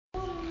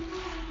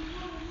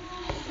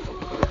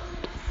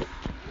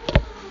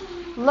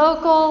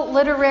local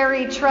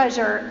literary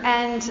treasure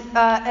and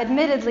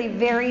admittedly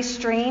very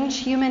strange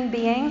human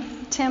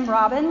being, Tim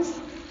Robbins,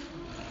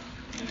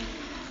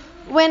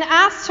 when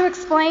asked to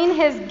explain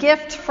his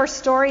gift for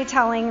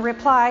storytelling,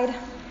 replied,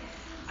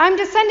 "I'm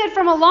descended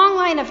from a long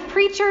line of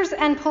preachers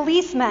and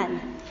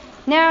policemen.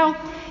 Now,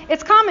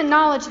 it's common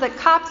knowledge that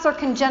cops are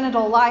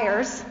congenital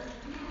liars,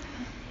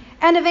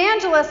 and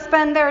evangelists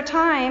spend their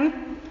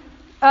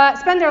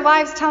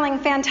lives telling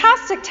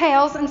fantastic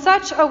tales in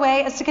such a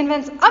way as to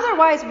convince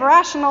otherwise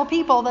rational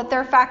people that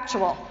they're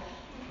factual.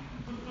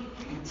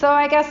 So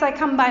I guess I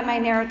come by my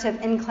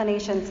narrative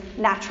inclinations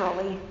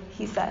naturally,"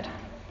 he said.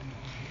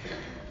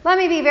 Let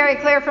me be very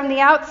clear from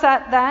the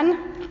outset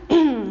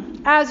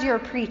then, as your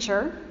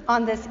preacher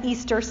on this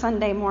Easter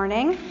Sunday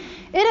morning,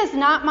 it is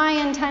not my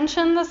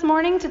intention this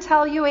morning to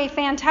tell you a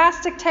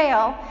fantastic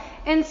tale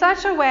in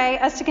such a way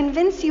as to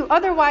convince you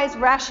otherwise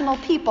rational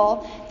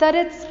people that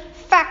it's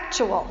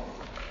factual.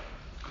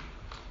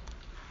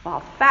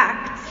 While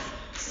facts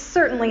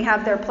certainly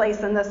have their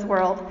place in this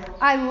world,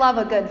 I love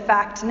a good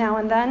fact now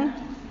and then.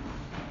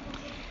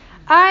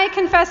 I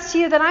confess to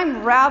you that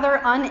I'm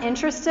rather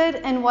uninterested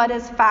in what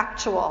is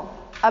factual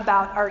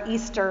about our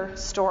Easter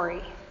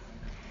story.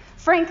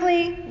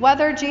 Frankly,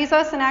 whether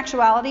Jesus in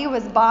actuality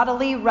was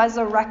bodily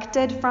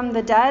resurrected from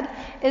the dead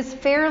is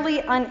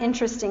fairly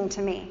uninteresting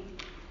to me.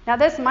 Now,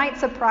 this might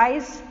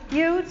surprise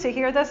you to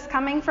hear this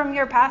coming from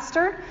your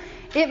pastor.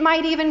 It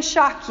might even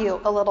shock you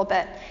a little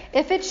bit.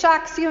 If it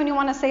shocks you and you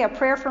want to say a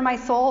prayer for my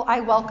soul, I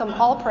welcome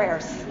all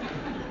prayers.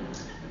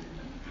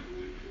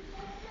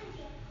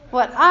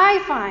 What I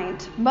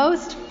find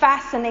most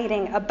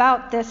fascinating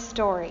about this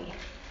story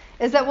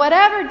is that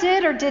whatever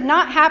did or did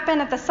not happen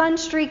at the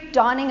sun-streaked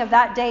dawning of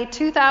that day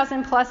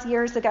 2,000 plus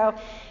years ago,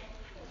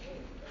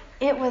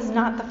 it was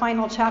not the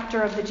final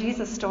chapter of the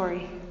Jesus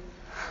story.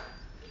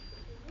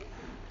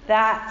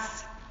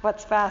 That's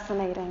what's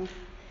fascinating.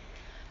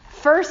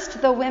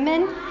 First, the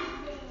women,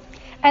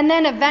 and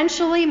then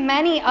eventually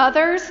many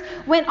others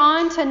went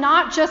on to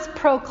not just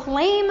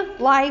proclaim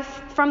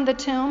life from the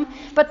tomb,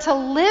 but to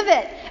live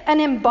it and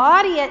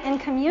embody it in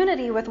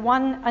community with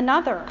one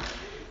another.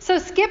 So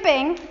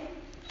skipping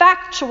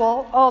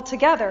factual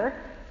altogether,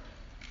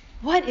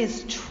 what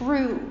is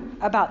true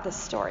about this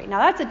story? Now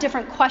that's a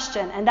different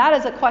question, and that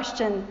is a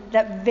question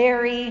that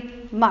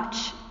very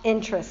much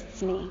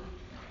interests me.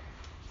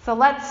 So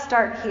let's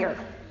start here.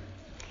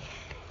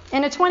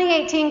 In a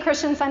 2018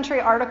 Christian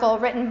Century article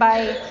written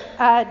by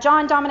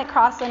John Dominic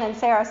Crossan and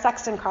Sarah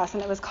Sexton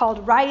Crossan, it was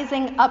called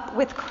Rising Up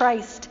with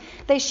Christ,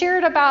 they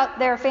shared about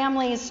their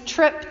family's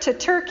trip to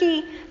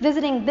Turkey,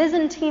 visiting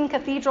Byzantine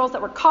cathedrals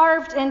that were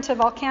carved into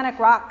volcanic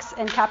rocks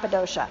in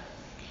Cappadocia.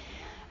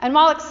 And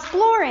while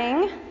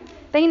exploring,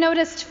 they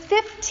noticed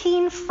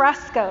 15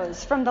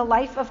 frescoes from the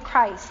life of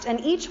Christ, and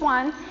each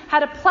one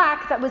had a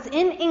plaque that was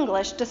in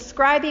English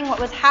describing what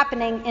was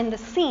happening in the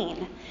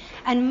scene.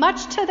 And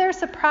much to their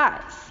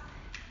surprise,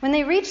 when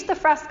they reached the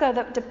fresco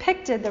that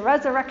depicted the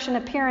resurrection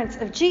appearance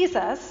of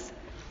Jesus,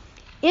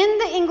 in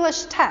the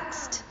English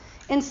text,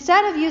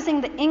 instead of using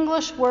the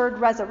English word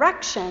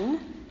resurrection,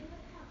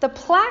 the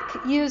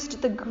plaque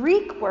used the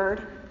Greek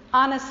word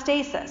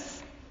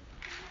anastasis.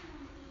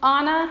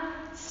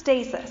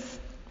 Anastasis,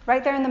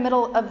 right there in the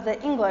middle of the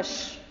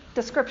English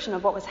description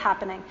of what was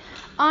happening.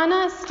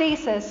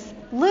 Anastasis,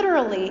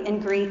 literally in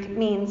Greek,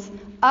 means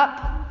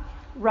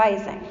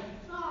uprising.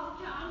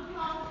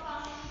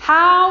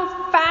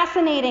 How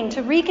fascinating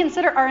to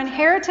reconsider our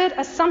inherited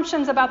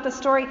assumptions about the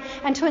story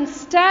and to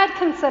instead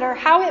consider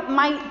how it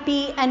might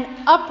be an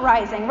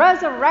uprising,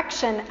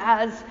 resurrection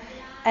as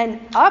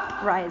an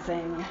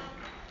uprising.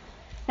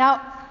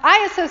 Now,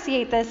 I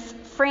associate this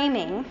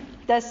framing,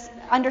 this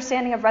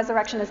understanding of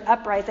resurrection as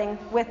uprising,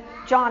 with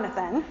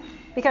Jonathan,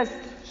 because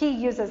he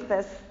uses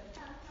this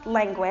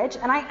language.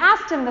 And I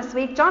asked him this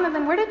week,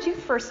 Jonathan, where did you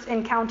first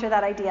encounter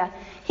that idea?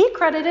 He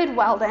credited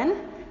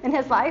Weldon in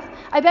his life.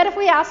 I bet if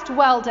we asked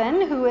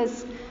Weldon, who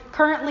is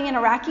currently in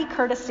Iraqi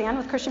Kurdistan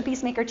with Christian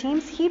Peacemaker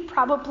teams, he'd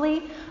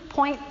probably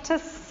point to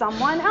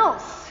someone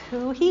else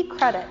who he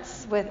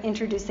credits with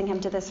introducing him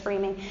to this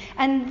framing.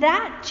 And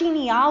that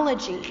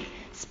genealogy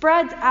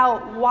spreads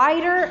out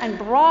wider and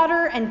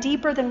broader and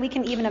deeper than we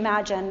can even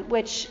imagine,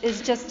 which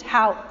is just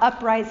how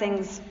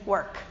uprisings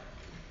work.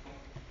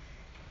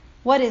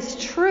 What is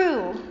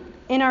true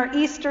in our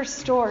Easter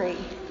story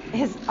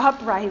is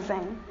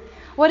uprising.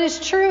 What is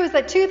true is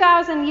that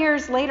 2,000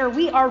 years later,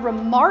 we are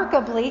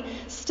remarkably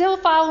still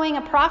following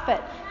a prophet,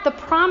 the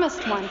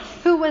promised one,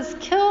 who was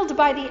killed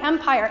by the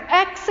empire,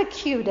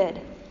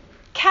 executed,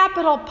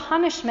 capital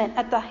punishment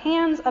at the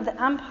hands of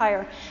the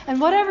empire.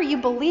 And whatever you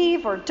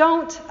believe or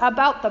don't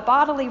about the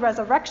bodily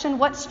resurrection,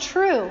 what is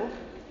true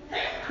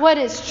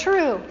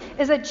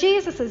is that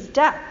Jesus'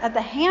 death at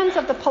the hands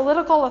of the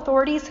political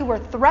authorities who were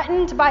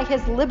threatened by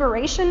his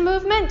liberation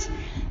movement,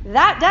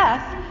 that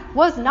death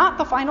was not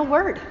the final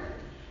word.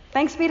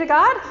 Thanks be to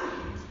God.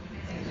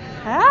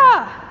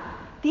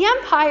 The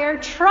empire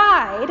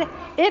tried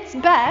its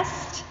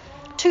best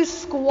to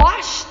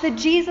squash the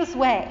Jesus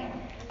way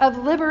of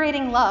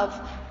liberating love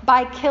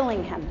by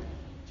killing him.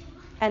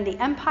 And the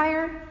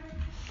empire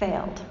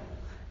failed.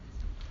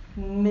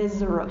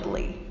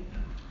 Miserably,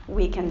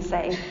 we can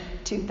say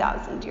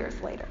 2,000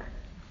 years later.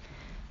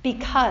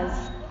 Because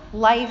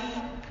life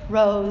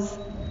rose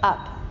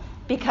up.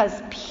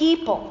 Because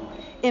people,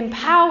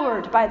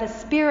 empowered by the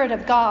Spirit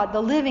of God,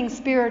 the living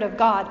Spirit of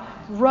God,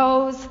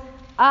 rose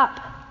up.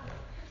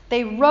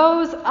 They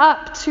rose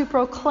up to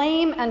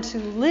proclaim and to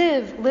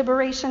live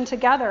liberation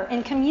together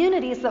in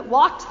communities that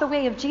walked the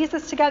way of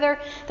Jesus together,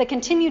 that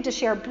continued to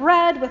share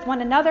bread with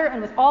one another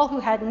and with all who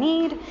had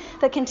need,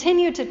 that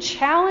continued to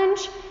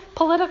challenge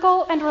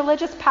political and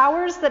religious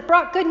powers, that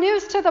brought good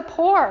news to the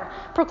poor,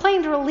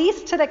 proclaimed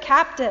release to the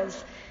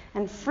captives,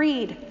 and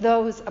freed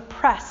those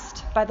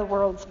oppressed by the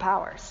world's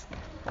powers.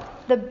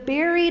 The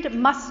buried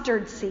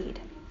mustard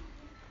seed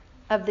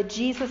of the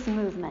Jesus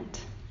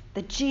movement,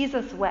 the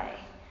Jesus way,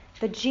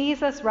 the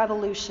Jesus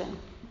revolution,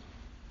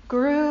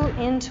 grew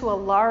into a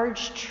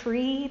large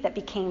tree that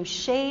became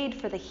shade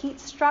for the heat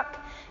struck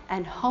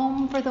and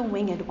home for the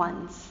winged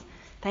ones.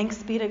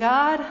 Thanks be to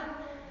God.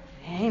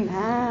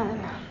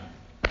 Amen.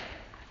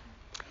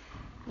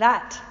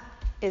 That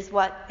is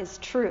what is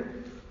true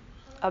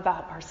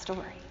about our story.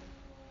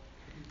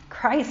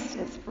 Christ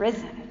is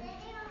risen.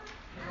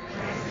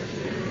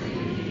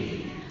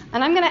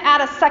 And I'm going to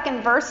add a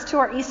second verse to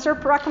our Easter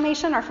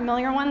proclamation, our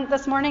familiar one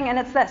this morning, and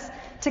it's this.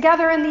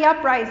 Together in the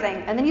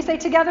uprising. And then you say,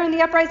 together in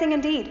the uprising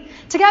indeed.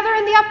 Together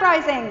in the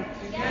uprising.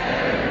 Together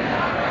in the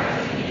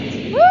uprising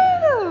indeed.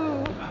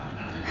 Woo!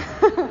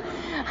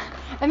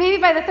 And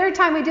maybe by the third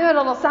time we do it,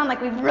 it'll sound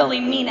like we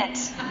really mean it.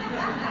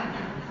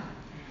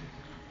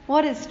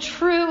 What is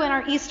true in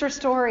our Easter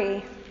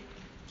story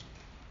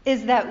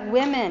is that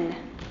women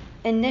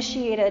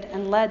initiated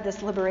and led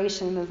this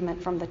liberation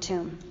movement from the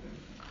tomb.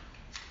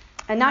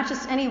 And not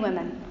just any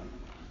women,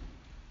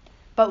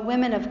 but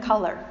women of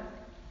color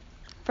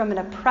from an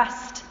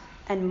oppressed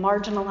and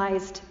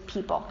marginalized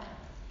people.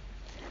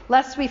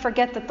 Lest we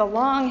forget that the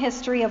long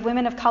history of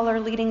women of color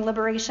leading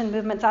liberation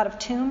movements out of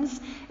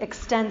tombs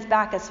extends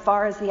back as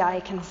far as the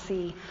eye can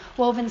see,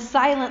 woven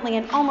silently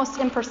and almost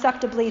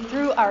imperceptibly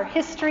through our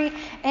history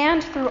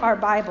and through our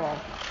Bible.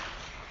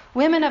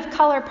 Women of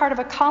color, part of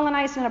a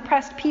colonized and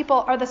oppressed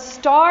people, are the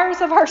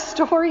stars of our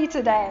story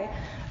today.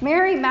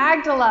 Mary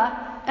Magdalene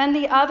and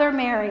the other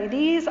Mary.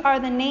 These are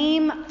the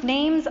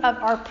names of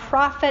our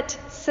prophet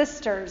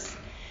sisters.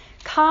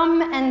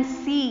 Come and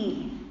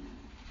see.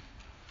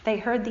 They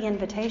heard the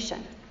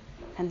invitation,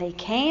 and they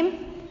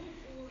came,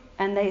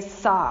 and they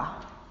saw.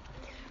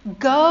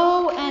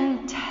 Go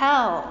and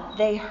tell.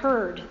 They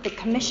heard the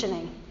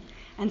commissioning,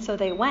 and so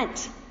they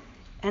went,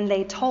 and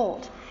they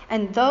told.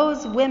 And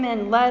those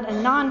women led a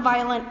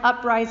nonviolent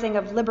uprising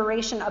of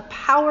liberation, a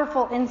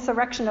powerful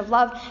insurrection of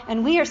love,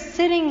 and we are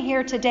sitting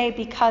here today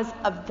because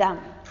of them.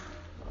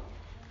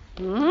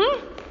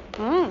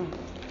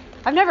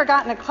 I've never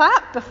gotten a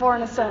clap before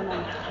in a sermon.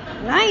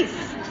 Nice.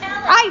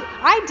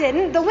 I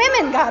didn't. The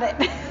women got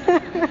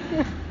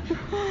it.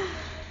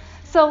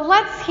 So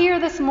let's hear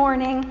this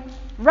morning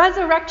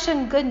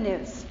resurrection good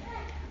news,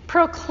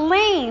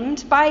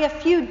 proclaimed by a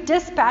few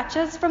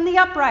dispatches from the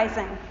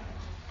uprising.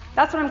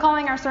 That's what I'm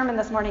calling our sermon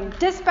this morning,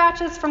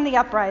 dispatches from the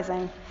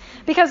uprising.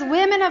 Because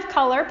women of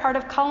color, part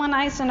of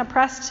colonized and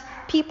oppressed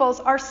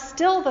peoples, are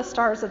still the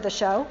stars of the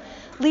show,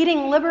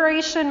 leading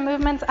liberation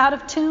movements out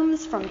of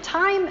tombs from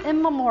time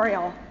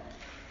immemorial.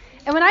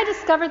 And when I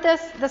discovered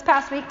this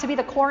past week to be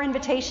the core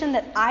invitation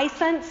that I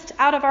sensed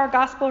out of our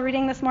gospel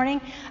reading this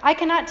morning, I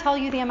cannot tell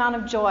you the amount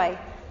of joy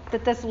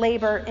that this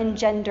labor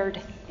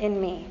engendered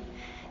in me.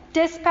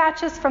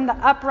 Dispatches from the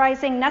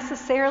uprising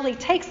necessarily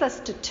takes us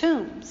to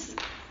tombs.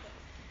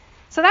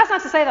 So that's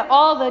not to say that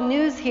all the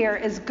news here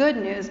is good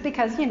news,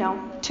 because,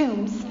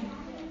 tombs.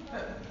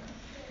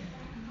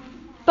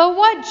 But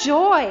what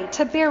joy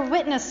to bear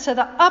witness to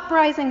the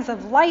uprisings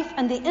of life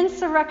and the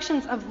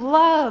insurrections of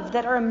love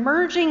that are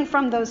emerging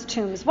from those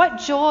tombs. What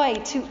joy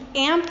to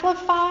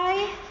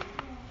amplify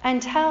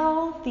and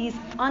tell these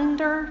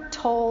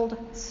undertold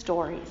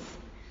stories.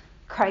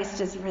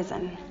 Christ is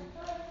risen.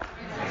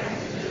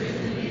 Christ is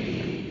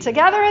risen.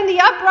 Together in the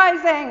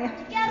uprising.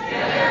 Together in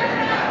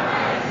the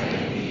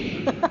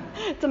uprising.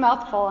 It's a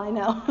mouthful, I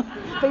know,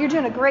 but you're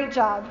doing a great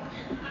job.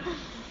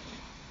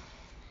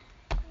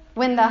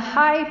 When the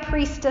high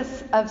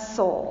priestess of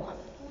soul,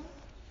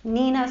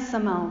 Nina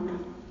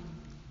Simone,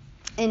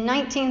 in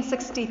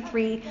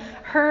 1963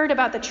 heard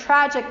about the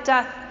tragic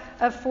death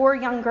of 4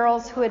 young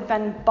girls who had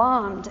been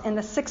bombed in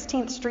the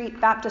 16th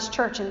Street Baptist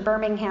Church in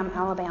Birmingham,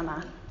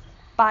 Alabama,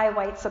 by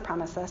white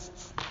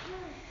supremacists,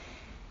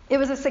 it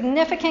was a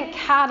significant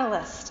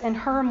catalyst in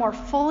her more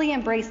fully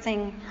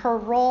embracing her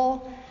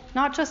role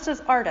not just as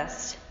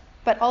artist,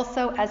 but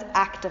also as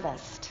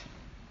activist.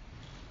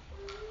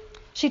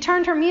 She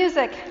turned to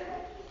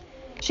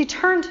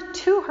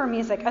her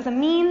music as a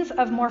means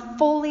of more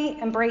fully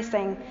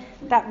embracing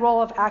that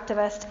role of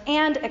activist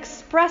and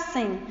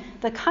expressing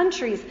the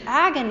country's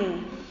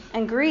agony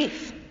and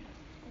grief.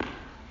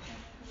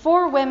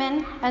 For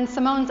Women and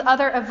Simone's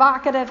other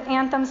evocative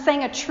anthems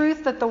sang a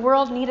truth that the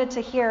world needed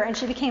to hear, and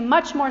she became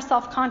much more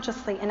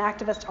self-consciously an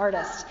activist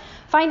artist,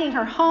 finding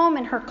her home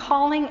and her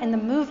calling in the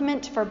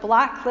movement for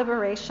Black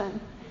liberation.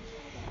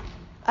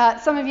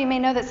 Some of you may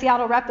know that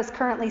Seattle Rep is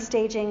currently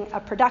staging a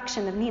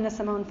production of Nina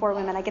Simone For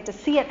Women. I get to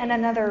see it in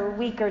another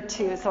week or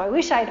two, so I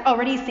wish I'd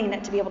already seen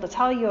it to be able to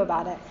tell you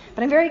about it.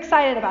 But I'm very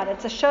excited about it.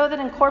 It's a show that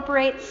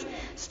incorporates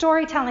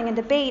storytelling and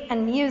debate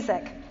and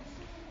music.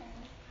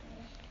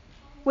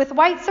 With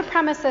white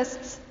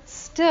supremacists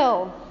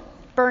still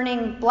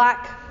burning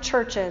Black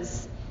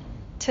churches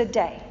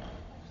today,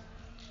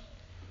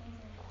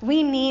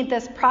 we need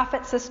this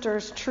Prophet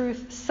Sisters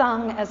truth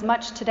sung as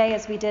much today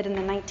as we did in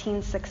the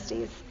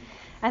 1960s.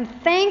 And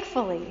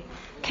thankfully,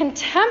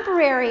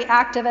 contemporary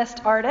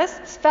activist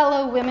artists,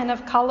 fellow women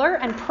of color,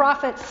 and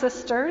Prophet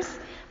Sisters,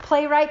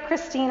 playwright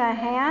Christina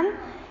Han,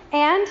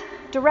 and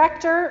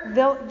director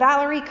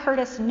Valerie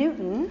Curtis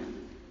Newton,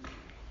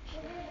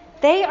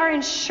 they are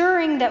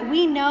ensuring that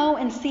we know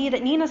and see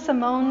that Nina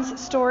Simone's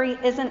story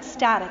isn't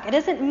static. It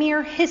isn't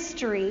mere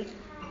history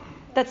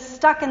that's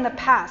stuck in the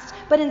past,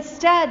 but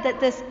instead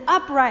that this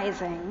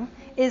uprising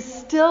is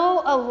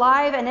still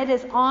alive and it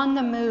is on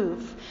the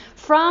move.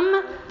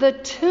 From the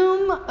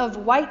tomb of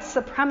white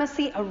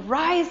supremacy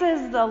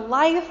arises the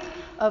life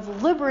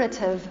of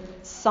liberative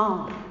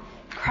song.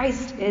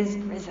 Christ is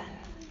risen.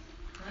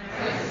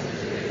 Christ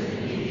is risen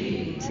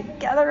indeed.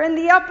 Together in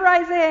the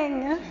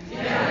uprising.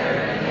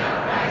 Together in the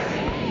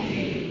uprising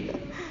indeed.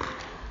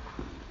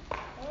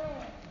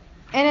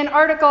 In an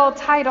article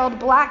titled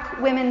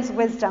Black Women's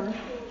Wisdom,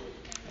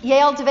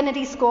 Yale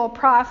Divinity School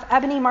prof.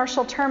 Ebony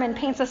Marshall Turman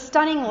paints a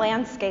stunning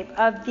landscape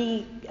of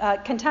the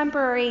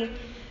contemporary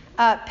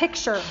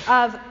picture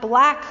of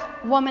Black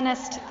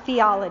womanist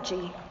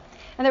theology.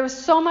 And there was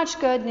so much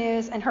good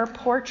news in her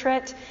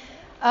portrait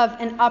of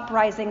an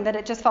uprising that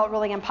it just felt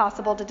really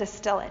impossible to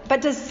distill it. But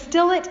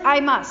distill it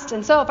I must.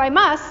 And so if I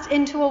must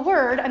into a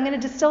word, I'm going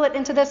to distill it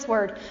into this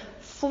word,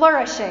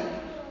 flourishing.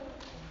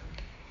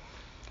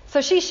 So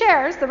she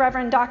shares, the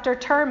Reverend Dr.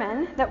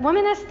 Turman, that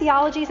womanist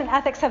theologies and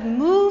ethics have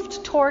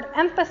moved toward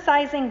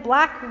emphasizing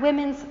Black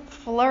women's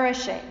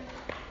flourishing,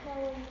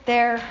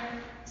 their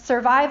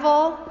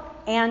survival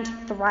and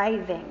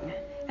thriving.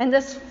 And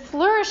this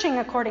flourishing,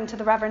 according to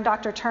the Reverend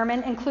Dr.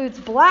 Turman, includes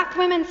Black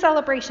women's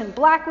celebration,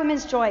 Black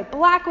women's joy,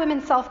 Black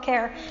women's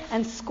self-care,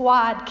 and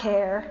squad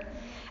care,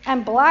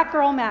 and Black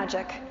girl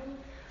magic,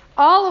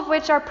 all of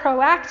which are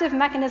proactive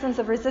mechanisms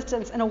of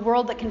resistance in a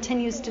world that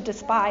continues to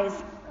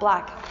despise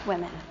Black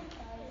women.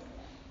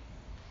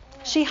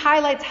 She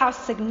highlights how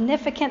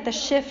significant the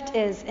shift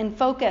is in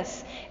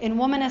focus in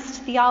womanist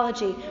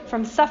theology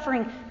from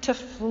suffering to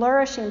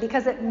flourishing,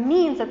 because it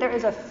means that there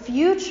is a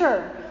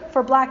future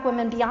for Black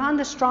women beyond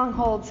the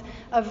strongholds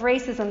of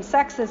racism,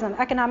 sexism,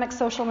 economic,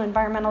 social, and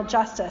environmental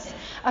justice.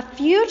 A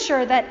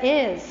future that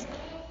is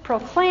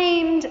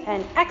proclaimed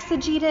and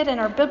exegeted in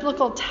our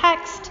biblical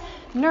text,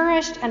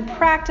 nourished and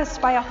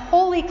practiced by a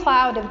holy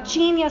cloud of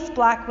genius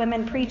Black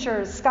women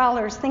preachers,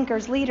 scholars,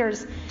 thinkers,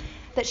 leaders,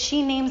 that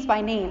she names by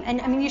name.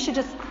 And I mean,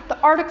 the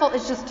article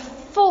is just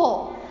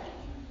full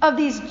of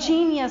these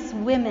genius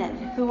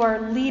women who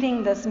are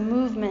leading this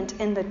movement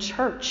in the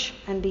church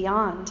and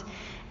beyond.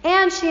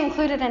 And she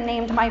included and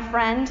named my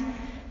friend,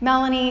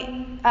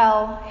 Melanie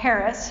L.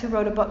 Harris, who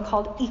wrote a book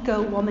called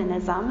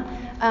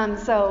Eco-Womanism.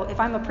 So if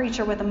I'm a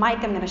preacher with a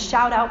mic, I'm going to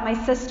shout out my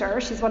sister.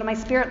 She's one of my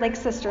Spirit Lake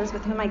sisters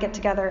with whom I get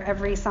together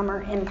every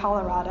summer in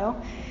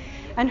Colorado.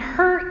 And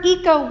her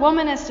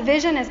eco-womanist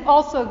vision is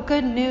also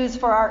good news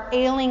for our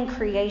ailing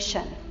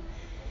creation.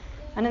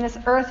 And in this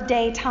Earth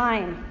Day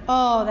time,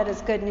 oh, that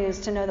is good news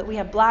to know that we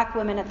have Black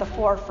women at the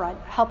forefront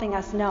helping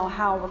us know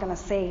how we're going to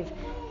save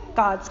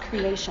God's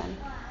creation.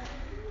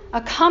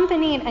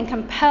 Accompanied and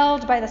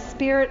compelled by the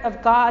Spirit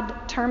of God,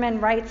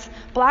 Turman writes,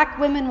 Black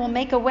women will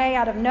make a way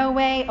out of no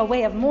way, a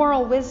way of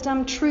moral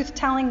wisdom,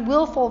 truth-telling,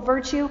 willful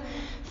virtue,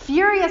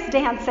 furious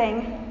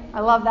dancing, I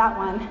love that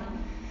one,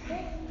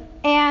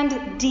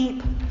 and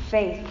deep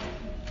faith,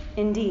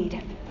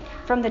 indeed.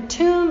 From the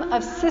tomb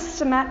of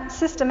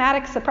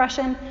systematic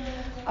suppression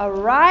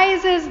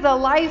arises the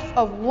life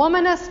of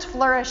womanist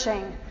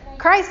flourishing.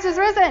 Christ is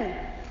risen.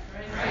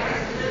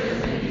 Christ is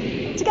risen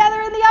indeed.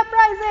 Together in the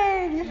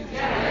uprising.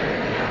 Together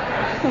in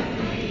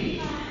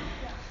the uprising.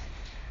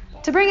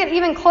 To bring it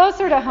even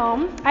closer to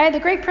home, I had the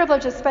great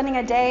privilege of spending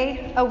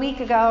a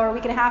week and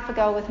a half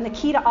ago with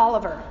Nikita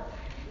Oliver,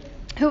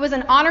 who was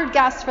an honored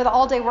guest for the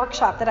all-day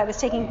workshop that I was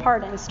taking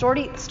part in,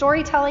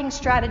 Storytelling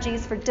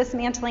Strategies for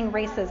Dismantling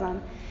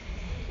Racism.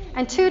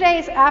 And 2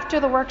 days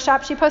after the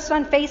workshop, she posted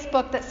on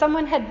Facebook that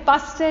someone had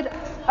busted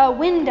a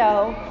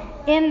window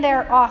in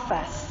their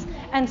office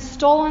and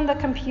stolen the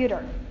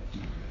computer.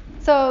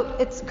 So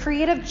it's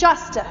Creative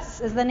Justice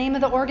is the name of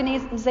the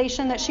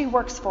organization that she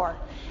works for.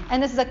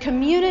 And this is a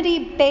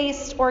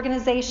community-based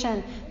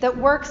organization that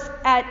works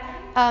at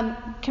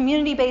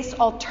community-based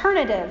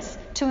alternatives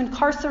to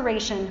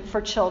incarceration for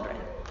children.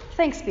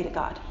 Thanks be to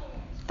God.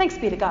 Thanks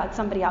be to God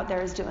somebody out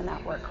there is doing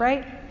that work,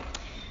 right?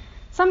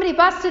 Somebody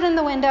busted in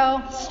the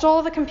window,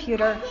 stole the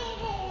computer,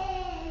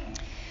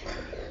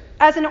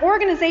 As an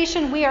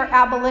organization, we are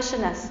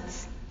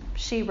abolitionists,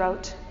 she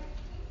wrote.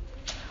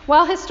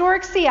 While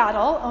Historic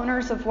Seattle,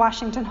 owners of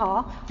Washington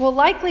Hall, will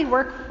likely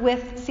work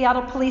with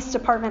Seattle Police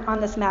Department on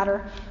this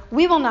matter,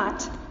 we will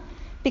not,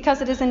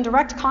 because it is in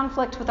direct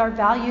conflict with our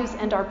values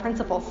and our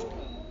principles.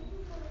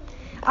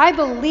 I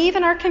believe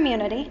in our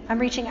community. I'm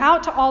reaching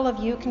out to all of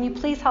you. Can you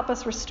please help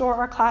us restore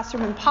our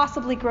classroom and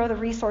possibly grow the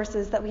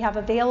resources that we have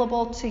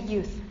available to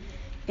youth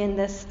in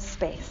this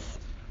space?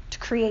 To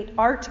create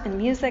art and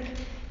music,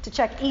 to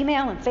check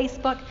email and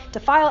Facebook, to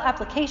file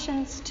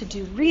applications, to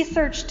do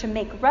research, to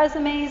make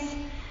resumes,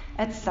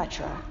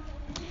 etc.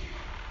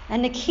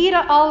 And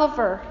Nikita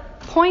Oliver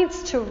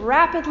points to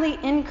rapidly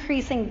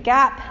increasing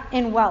gap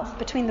in wealth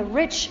between the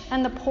rich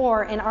and the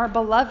poor in our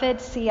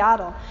beloved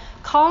Seattle,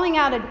 calling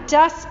out a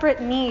desperate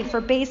need for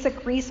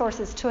basic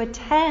resources to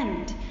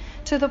attend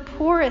to the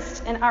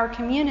poorest in our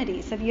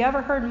communities. Have you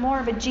ever heard more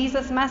of a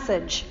Jesus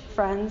message,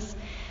 friends?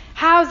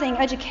 Housing,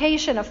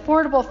 education,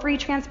 affordable free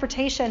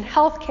transportation,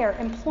 healthcare,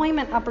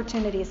 employment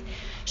opportunities.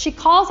 She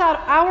calls out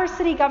our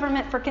city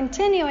government for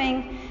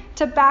continuing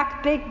to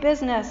back big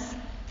business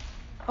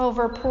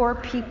over poor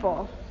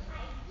people.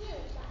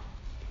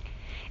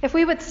 If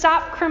we would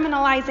stop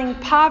criminalizing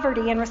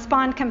poverty and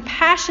respond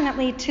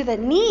compassionately to the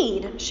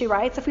need, she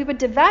writes, if we would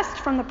divest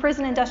from the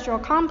prison industrial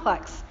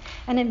complex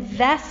and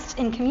invest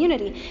in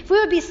community, if we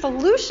would be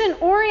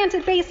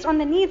solution-oriented based on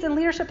the needs and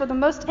leadership of the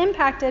most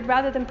impacted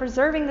rather than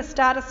preserving the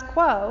status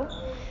quo,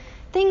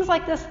 things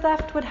like this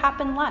theft would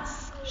happen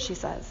less, she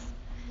says.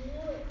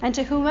 And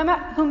to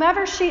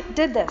whomever she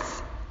did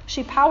this,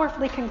 she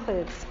powerfully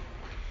concludes,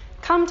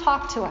 come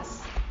talk to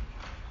us.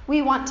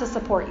 We want to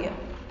support you.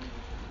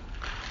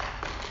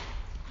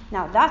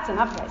 Now that's an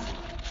uprising.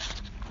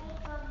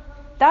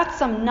 That's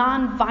some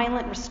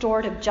non-violent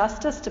restorative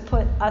justice to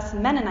put us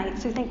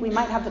Mennonites who think we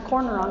might have the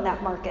corner on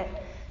that market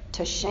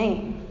to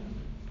shame.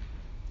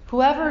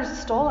 Whoever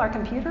stole our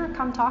computer,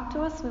 come talk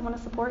to us. We want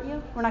to support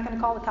you. We're not going to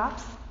call the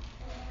cops.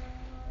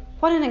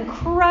 What an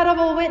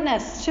incredible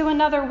witness to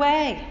another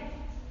way.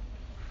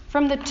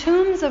 From the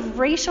tombs of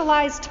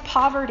racialized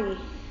poverty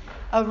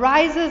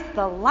arises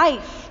the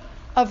life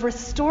of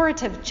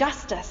restorative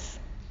justice.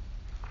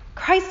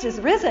 Christ is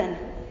risen.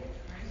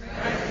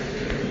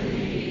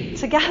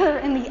 Together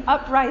in the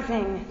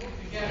uprising.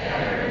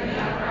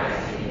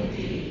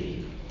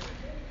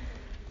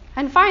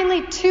 And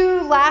finally,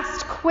 two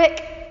last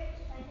quick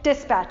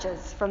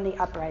dispatches from the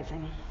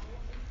uprising.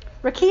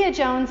 Rakia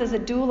Jones is a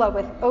doula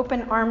with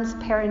Open Arms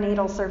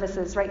Perinatal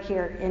Services right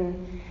here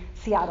in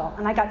Seattle.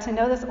 And I got to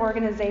know this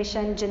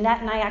organization.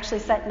 Jeanette and I actually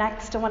sat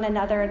next to one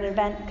another at an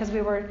event because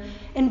we were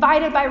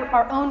invited by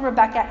our own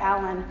Rebecca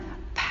Allen.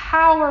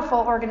 Powerful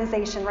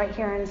organization right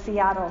here in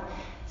Seattle,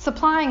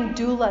 supplying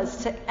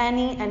doulas to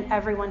any and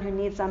everyone who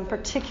needs them,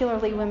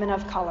 particularly women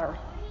of color.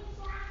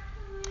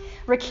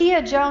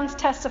 Rakia Jones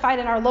testified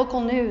in our local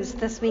news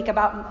this week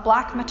about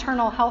Black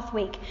Maternal Health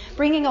Week,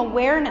 bringing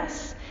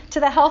awareness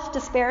to the health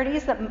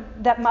disparities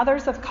that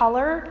mothers of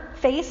color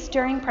face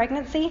during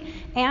pregnancy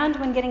and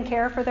when getting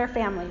care for their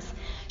families.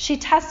 She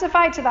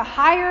testified to the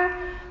higher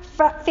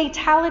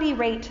fatality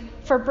rate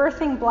for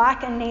birthing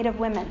Black and Native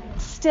women,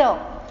 still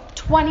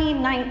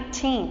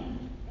 2019.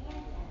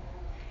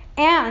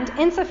 And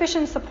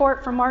insufficient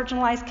support for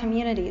marginalized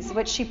communities,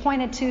 which she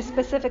pointed to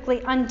specifically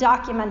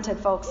undocumented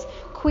folks,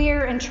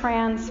 queer and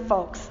trans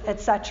folks,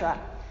 etc.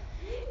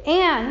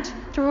 And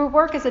through her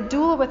work as a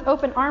doula with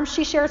Open Arms,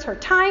 she shares her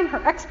time,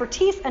 her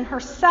expertise, and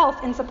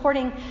herself in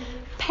supporting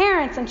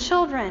parents and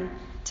children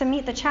to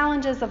meet the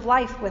challenges of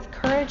life with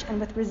courage and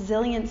with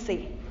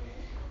resiliency.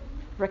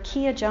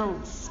 Rakia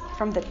Jones,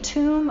 from the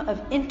tomb of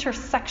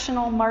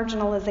intersectional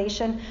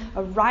marginalization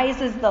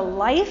arises the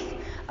life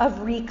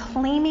of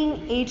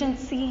reclaiming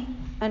agency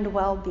and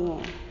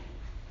well-being.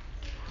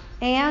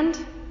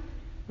 And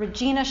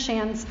Regina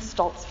Shands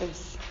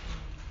Stoltzfus,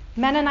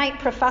 Mennonite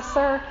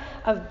professor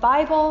of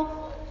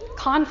Bible,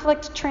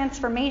 conflict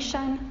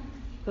transformation,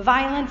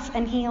 violence,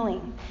 and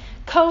healing,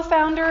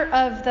 co-founder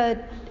of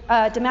the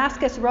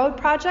Damascus Road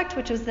Project,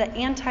 which was the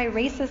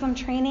anti-racism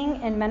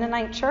training in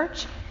Mennonite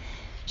Church.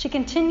 She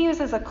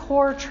continues as a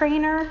core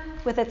trainer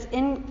with its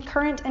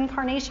current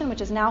incarnation,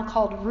 which is now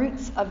called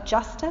Roots of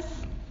Justice.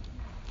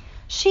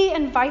 She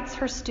invites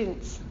her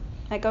students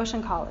at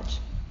Goshen College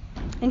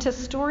into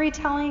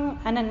storytelling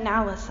and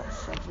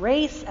analysis of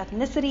race,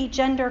 ethnicity,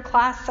 gender,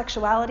 class,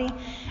 sexuality,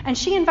 and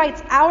she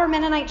invites our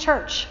Mennonite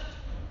church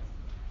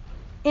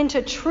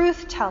into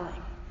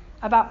truth-telling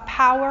about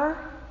power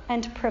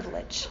and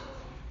privilege.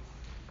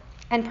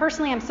 And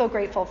personally, I'm so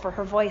grateful for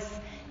her voice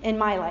in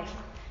my life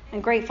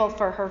and grateful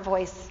for her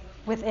voice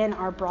within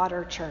our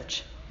broader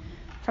church.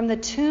 From the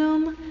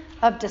tomb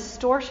of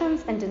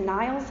distortions and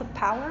denials of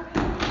power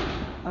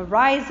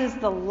arises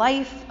the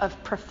life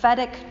of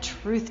prophetic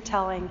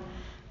truth-telling.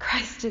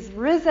 Christ is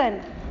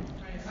risen.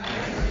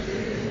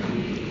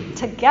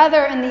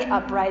 Together in the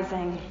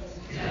uprising.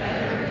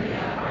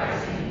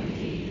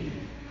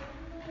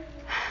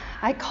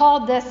 I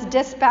called this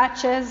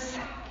Dispatches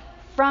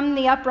from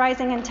the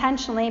Uprising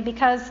intentionally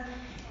because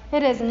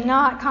It is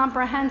not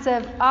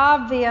comprehensive.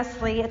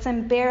 Obviously, it's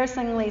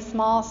embarrassingly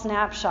small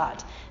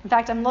snapshot. In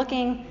fact, I'm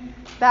looking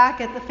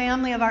back at the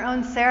family of our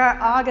own Sarah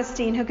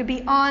Augustine, who could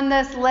be on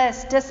this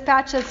list,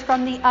 Dispatches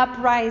from the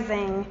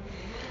Uprising.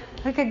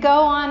 We could go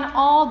on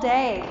all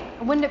day.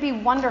 Wouldn't it be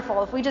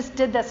wonderful if we just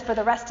did this for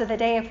the rest of the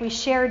day, if we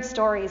shared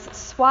stories,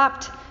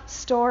 swapped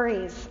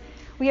stories?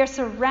 We are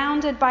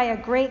surrounded by a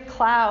great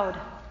cloud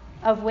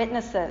of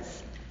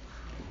witnesses.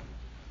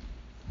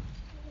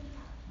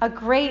 A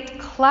great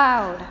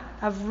cloud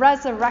of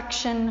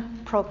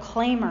resurrection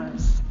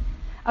proclaimers.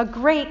 A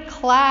great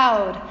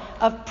cloud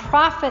of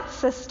prophet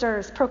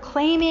sisters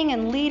proclaiming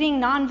and leading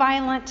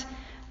nonviolent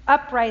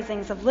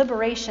uprisings of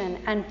liberation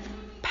and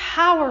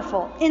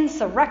powerful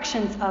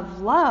insurrections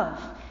of love.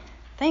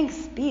 Thanks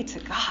be to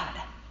God.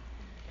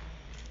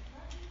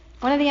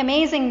 One of the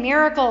amazing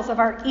miracles of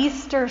our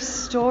Easter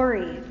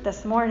story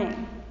this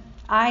morning,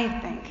 I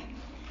think,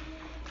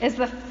 is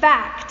the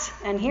fact,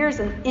 and here's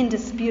an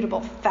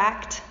indisputable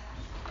fact,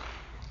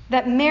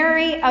 that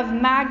Mary of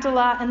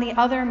Magdala and the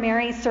other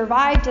Mary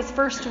survived as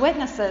first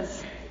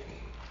witnesses,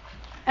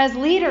 as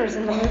leaders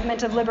in the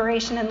movement of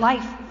liberation and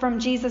life from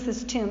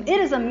Jesus' tomb. It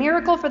is a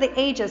miracle for the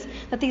ages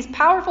that these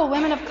powerful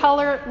women of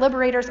color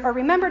liberators are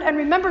remembered, and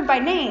remembered by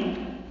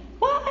name.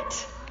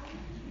 What?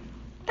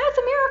 That's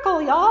a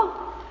miracle,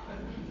 y'all.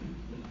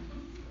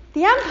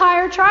 The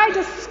empire tried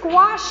to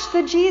squash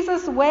the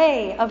Jesus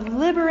way of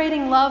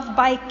liberating love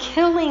by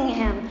killing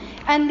him,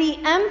 and the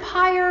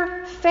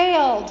empire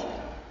failed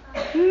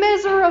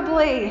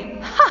miserably.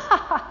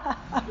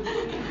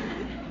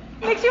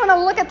 Makes you want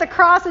to look at the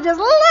cross and just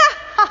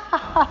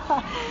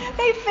laugh.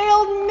 They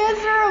failed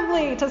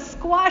miserably to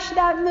squash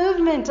that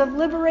movement of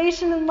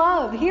liberation and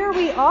love. Here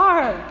we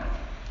are.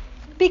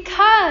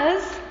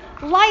 Because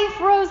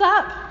life rose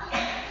up.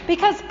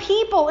 Because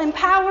people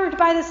empowered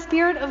by the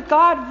Spirit of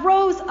God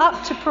rose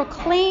up to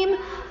proclaim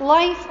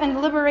life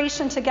and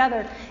liberation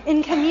together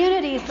in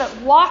communities that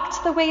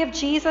walked the way of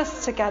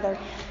Jesus together.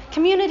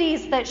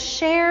 Communities that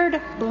shared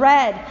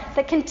bread,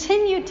 that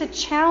continued to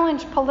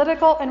challenge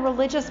political and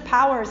religious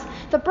powers,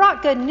 that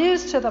brought good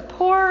news to the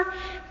poor,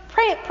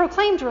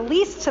 proclaimed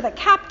release to the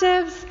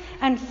captives,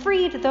 and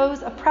freed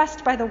those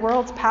oppressed by the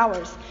world's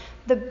powers.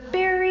 The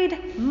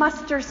buried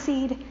mustard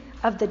seed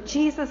of the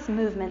Jesus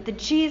movement, the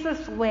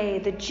Jesus way,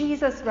 the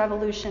Jesus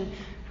revolution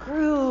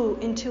grew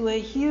into a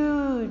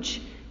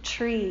huge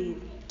tree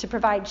to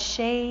provide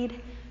shade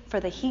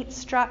for the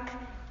heat-struck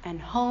and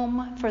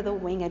home for the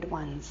winged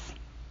ones.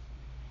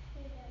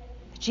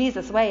 The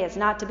Jesus way is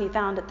not to be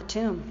found at the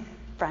tomb,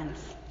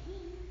 friends.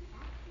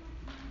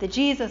 The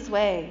Jesus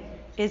way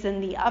is in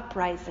the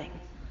uprising,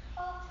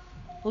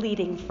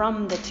 leading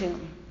from the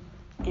tomb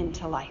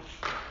into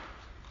life.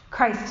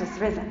 Christ is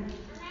risen.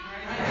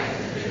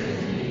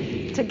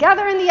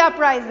 Together in the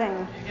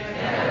uprising.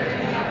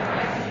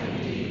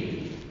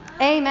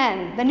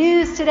 Amen. The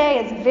news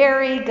today is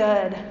very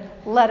good.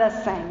 Let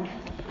us sing.